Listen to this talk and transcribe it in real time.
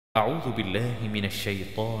أعوذ بالله من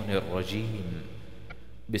الشيطان الرجيم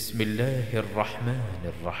بسم الله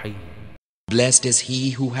الرحمن الرحيم. Blessed is he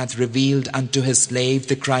who hath revealed unto his slave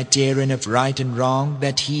the criterion of right and wrong,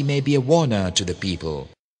 that he may be a warner to the people.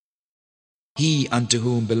 He unto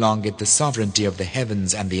whom belongeth the sovereignty of the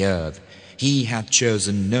heavens and the earth, he hath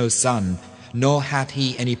chosen no son, nor hath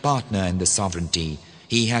he any partner in the sovereignty.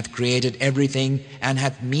 He hath created everything, and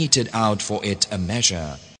hath meted out for it a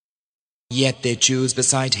measure. Yet they choose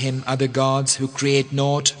beside him other gods who create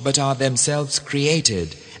naught, but are themselves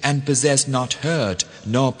created, and possess not hurt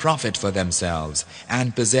nor profit for themselves,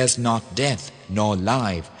 and possess not death nor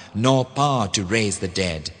life, nor power to raise the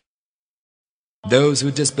dead. Those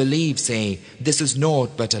who disbelieve say, this is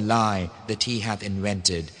naught but a lie that he hath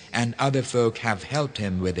invented, and other folk have helped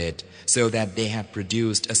him with it, so that they have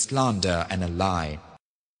produced a slander and a lie.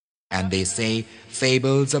 And they say,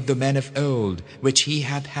 fables of the men of old, which he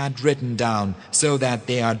hath had written down, so that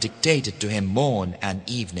they are dictated to him morn and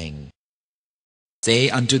evening. Say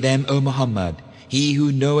unto them, O Muhammad, he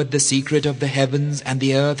who knoweth the secret of the heavens and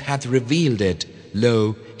the earth hath revealed it.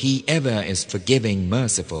 Lo, he ever is forgiving,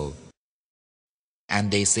 merciful. And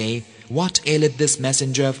they say, what aileth this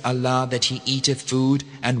messenger of Allah that he eateth food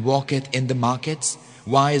and walketh in the markets?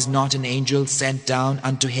 Why is not an angel sent down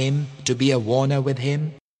unto him to be a warner with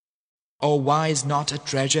him? Or why is not a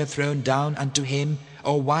treasure thrown down unto him?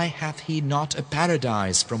 Or why hath he not a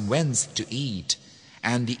paradise from whence to eat?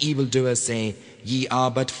 And the evildoers say, ye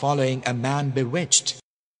are but following a man bewitched.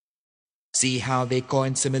 See how they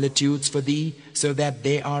coin similitudes for thee, so that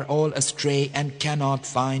they are all astray and cannot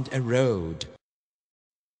find a road.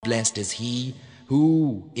 Blessed is he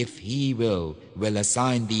who, if he will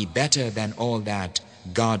assign thee better than all that,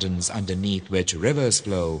 gardens underneath which rivers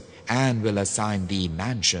flow, and will assign thee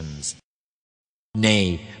mansions.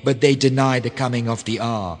 Nay, but they deny the coming of the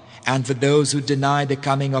hour, and for those who deny the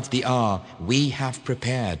coming of the hour, we have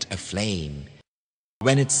prepared a flame.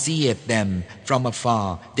 When it seeth them from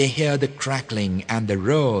afar, they hear the crackling and the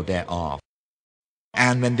roar thereof.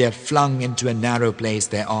 And when they are flung into a narrow place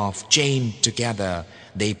thereof, chained together,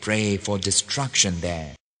 they pray for destruction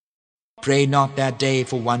there. Pray not that day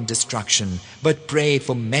for one destruction, but pray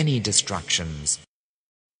for many destructions.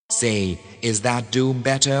 Say, is that doom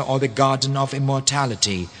better, or the garden of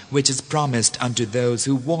immortality, which is promised unto those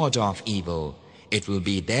who ward off evil? It will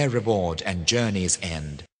be their reward and journey's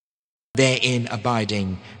end. Therein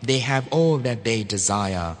abiding, they have all that they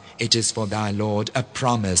desire. It is for thy Lord a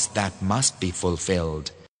promise that must be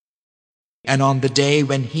fulfilled. And on the day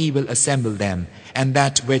when he will assemble them, and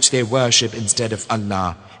that which they worship instead of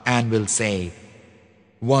Allah, and will say,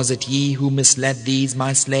 was it ye who misled these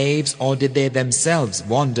my slaves, or did they themselves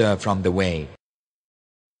wander from the way?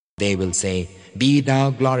 They will say, be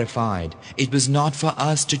thou glorified. It was not for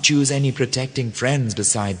us to choose any protecting friends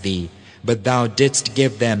beside thee, but thou didst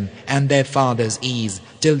give them and their fathers ease,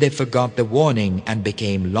 till they forgot the warning and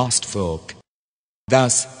became lost folk.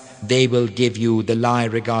 Thus they will give you the lie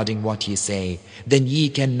regarding what ye say. Then ye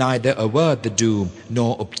can neither avert the doom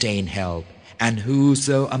nor obtain help. And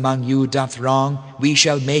whoso among you doth wrong, we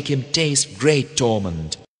shall make him taste great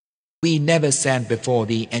torment. We never sent before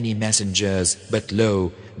thee any messengers, but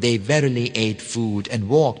lo, they verily ate food and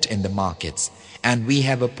walked in the markets. And we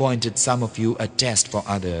have appointed some of you a test for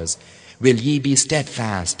others. Will ye be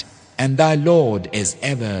steadfast? And thy Lord is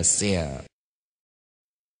ever seer.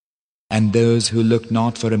 And those who look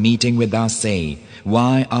not for a meeting with us say,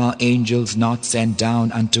 why are angels not sent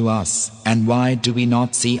down unto us? And why do we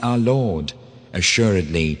not see our Lord?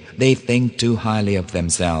 Assuredly, they think too highly of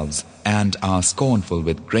themselves, and are scornful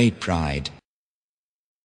with great pride.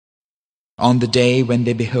 On the day when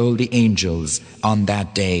they behold the angels, on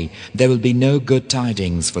that day there will be no good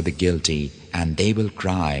tidings for the guilty, and they will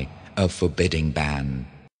cry, a forbidding ban.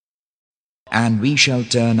 And we shall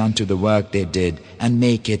turn unto the work they did, and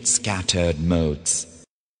make it scattered motes.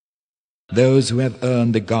 Those who have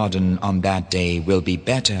earned the garden on that day will be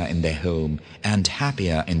better in their home, and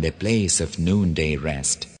happier in their place of noonday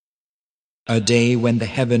rest. A day when the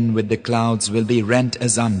heaven with the clouds will be rent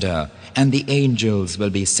asunder, and the angels will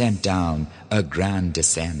be sent down, a grand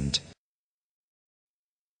descent.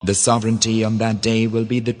 The sovereignty on that day will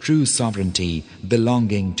be the true sovereignty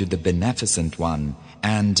belonging to the Beneficent One,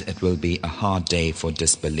 and it will be a hard day for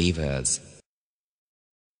disbelievers.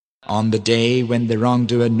 On the day when the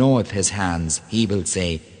wrongdoer knoweth his hands, he will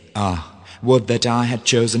say, ah, would that I had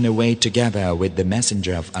chosen a way together with the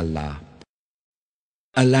Messenger of Allah.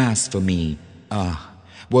 Alas for me, ah,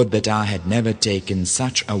 would that I had never taken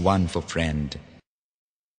such a one for friend.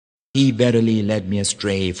 He verily led me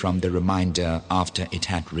astray from the reminder after it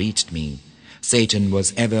had reached me. Satan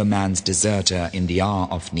was ever man's deserter in the hour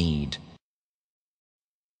of need.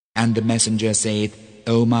 And the messenger saith,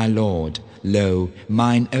 O my Lord, lo,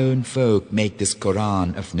 mine own folk make this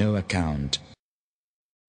Quran of no account.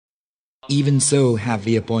 Even so have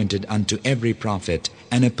we appointed unto every prophet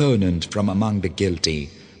an opponent from among the guilty,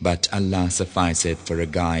 but Allah sufficeth for a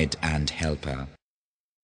guide and helper.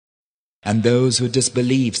 And those who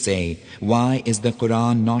disbelieve say, Why is the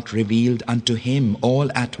Quran not revealed unto him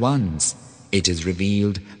all at once? It is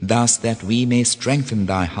revealed thus that we may strengthen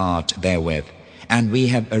thy heart therewith, and we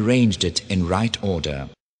have arranged it in right order.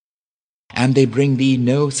 And they bring thee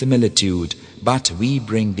no similitude, but we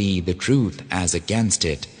bring thee the truth as against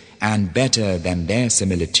it, and better than their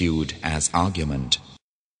similitude as argument.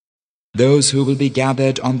 Those who will be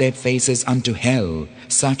gathered on their faces unto hell,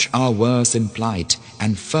 such are worse in plight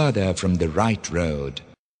and further from the right road.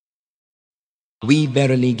 We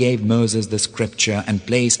verily gave Moses the scripture and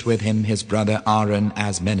placed with him his brother Aaron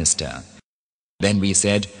as minister. Then we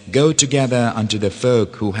said, Go together unto the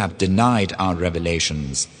folk who have denied our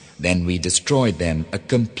revelations. Then we destroyed them a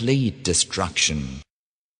complete destruction.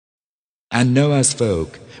 And Noah's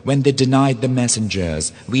folk, when they denied the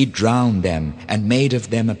messengers, we drowned them and made of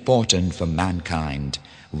them a portent for mankind.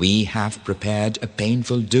 We have prepared a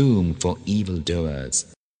painful doom for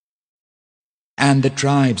evildoers. And the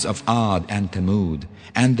tribes of Ad and Thamud,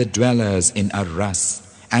 and the dwellers in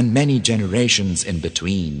Ar-Ras, and many generations in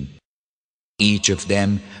between. Each of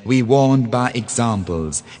them we warned by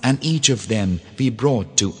examples, and each of them we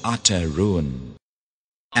brought to utter ruin.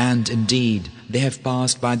 And indeed, they have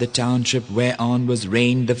passed by the township whereon was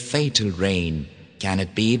rained the fatal rain. Can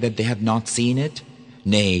it be that they have not seen it?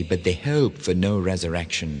 Nay, but they hope for no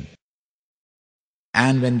resurrection.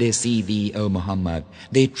 And when they see thee, O Muhammad,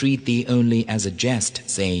 they treat thee only as a jest,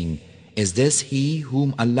 saying, Is this he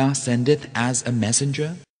whom Allah sendeth as a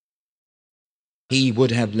messenger? He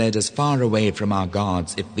would have led us far away from our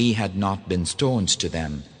gods if we had not been staunch to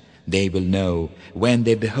them. They will know, when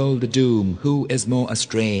they behold the doom, who is more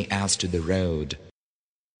astray as to the road.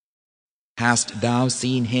 Hast thou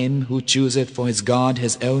seen him who chooseth for his God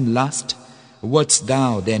his own lust? Wouldst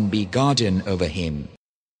thou then be guardian over him?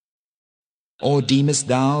 Or deemest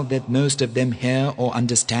thou that most of them hear or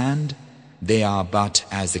understand? They are but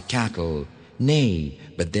as the cattle, nay,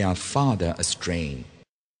 but they are farther astray.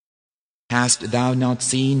 Hast thou not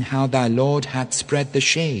seen how thy Lord hath spread the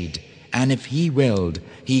shade? And if he willed,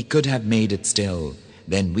 he could have made it still.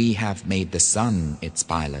 Then we have made the sun its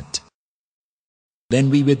pilot. Then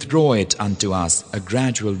we withdraw it unto us, a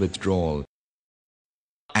gradual withdrawal.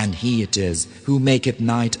 And he it is who maketh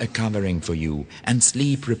night a covering for you, and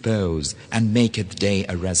sleep repose, and maketh day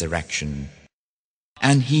a resurrection.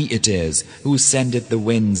 And he it is who sendeth the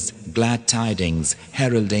winds glad tidings,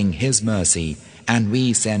 heralding his mercy, and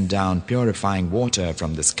we send down purifying water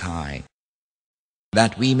from the sky,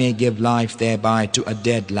 that we may give life thereby to a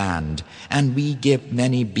dead land, and we give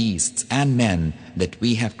many beasts and men that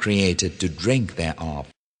we have created to drink thereof.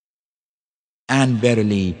 And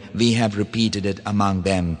verily we have repeated it among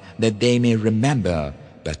them, that they may remember,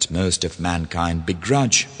 but most of mankind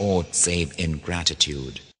begrudge aught save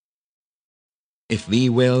ingratitude. If we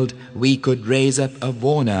willed, we could raise up a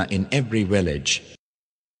warner in every village.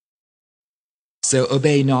 So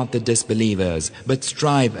obey not the disbelievers, but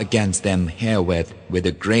strive against them herewith with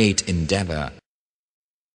a great endeavor.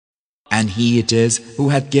 And he it is who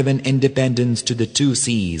hath given independence to the two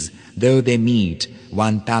seas, though they meet,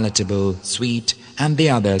 one palatable, sweet, and the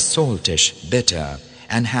other saltish, bitter,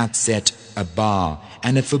 and hath set a bar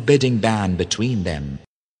and a forbidding ban between them.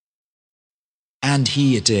 And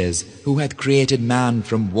he it is who hath created man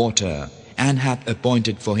from water, and hath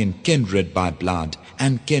appointed for him kindred by blood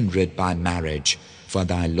and kindred by marriage, for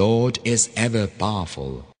thy Lord is ever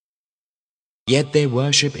powerful. Yet they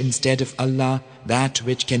worship instead of Allah that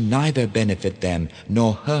which can neither benefit them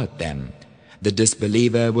nor hurt them. The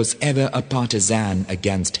disbeliever was ever a partisan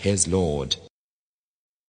against his Lord.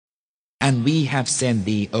 And we have sent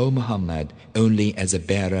thee, O Muhammad, only as a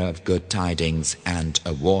bearer of good tidings and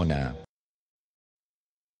a warner.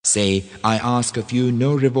 Say, I ask of you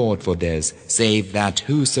no reward for this, save that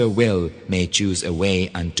whoso will may choose a way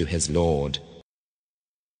unto his Lord.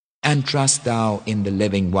 And trust thou in the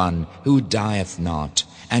living one who dieth not,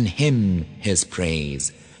 and him his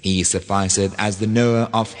praise. He sufficeth as the knower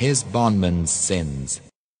of his bondman's sins.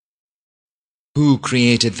 Who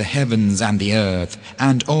created the heavens and the earth,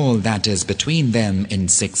 and all that is between them in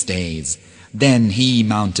 6 days. Then he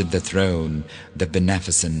mounted the throne, the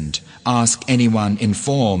beneficent. Ask anyone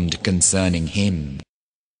informed concerning him.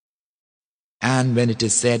 And when it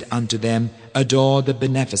is said unto them, Adore the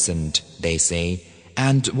beneficent, they say,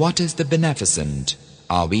 And what is the beneficent?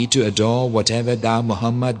 Are we to adore whatever thou,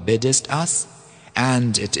 Muhammad, biddest us?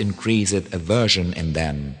 And it increaseth aversion in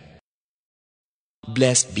them.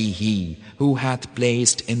 Blessed be he who hath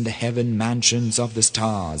placed in the heaven mansions of the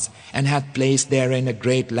stars, and hath placed therein a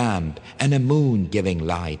great lamp, and a moon giving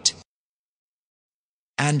light.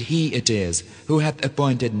 And he it is who hath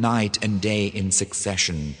appointed night and day in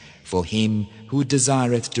succession, for him who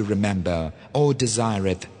desireth to remember, or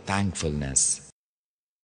desireth thankfulness.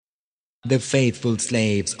 The faithful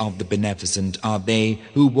slaves of the Beneficent are they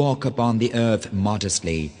who walk upon the earth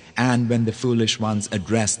modestly, and when the foolish ones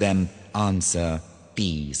address them, answer,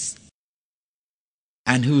 Peace.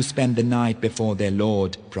 And who spend the night before their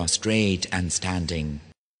Lord, prostrate and standing.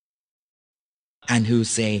 And who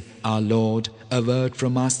say, Our Lord, avert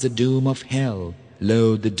from us the doom of hell.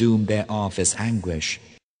 Lo, the doom thereof is anguish.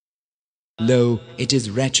 Lo, it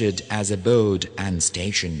is wretched as abode and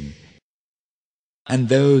station. And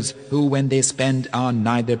those who when they spend are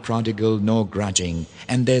neither prodigal nor grudging,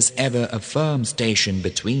 and there's ever a firm station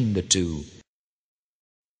between the two.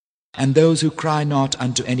 And those who cry not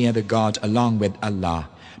unto any other God along with Allah,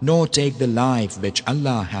 nor take the life which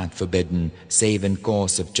Allah hath forbidden, save in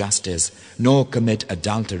course of justice, nor commit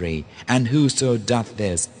adultery, and whoso doth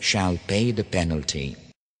this shall pay the penalty.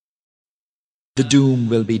 The doom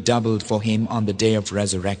will be doubled for him on the day of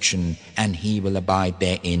resurrection, and he will abide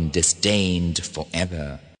therein disdained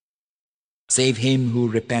forever. Save him who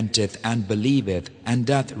repenteth and believeth and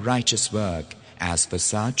doth righteous work. As for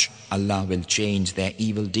such, Allah will change their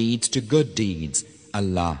evil deeds to good deeds.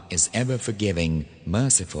 Allah is ever forgiving,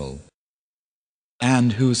 merciful.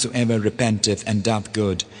 And whosoever repenteth and doth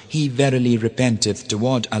good, he verily repenteth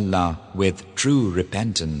toward Allah with true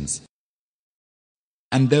repentance.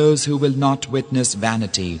 And those who will not witness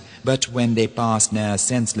vanity, but when they pass near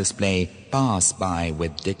senseless play, pass by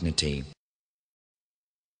with dignity.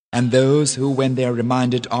 And those who, when they are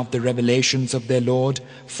reminded of the revelations of their Lord,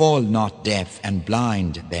 fall not deaf and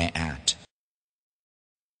blind thereat.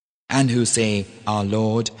 And who say, Our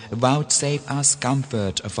Lord, vouchsafe us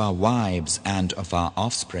comfort of our wives and of our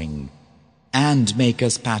offspring, and make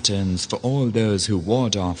us patterns for all those who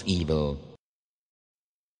ward off evil.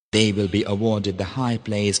 They will be awarded the high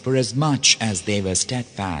place for as much as they were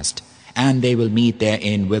steadfast, and they will meet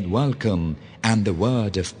therein with welcome and the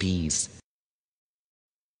word of peace.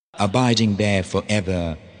 Abiding there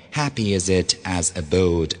forever, happy is it as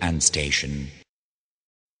abode and station.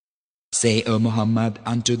 Say, O Muhammad,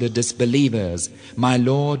 unto the disbelievers, My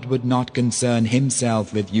Lord would not concern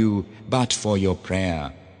himself with you but for your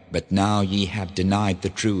prayer. But now ye have denied the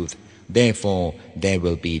truth, therefore there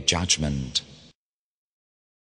will be judgment.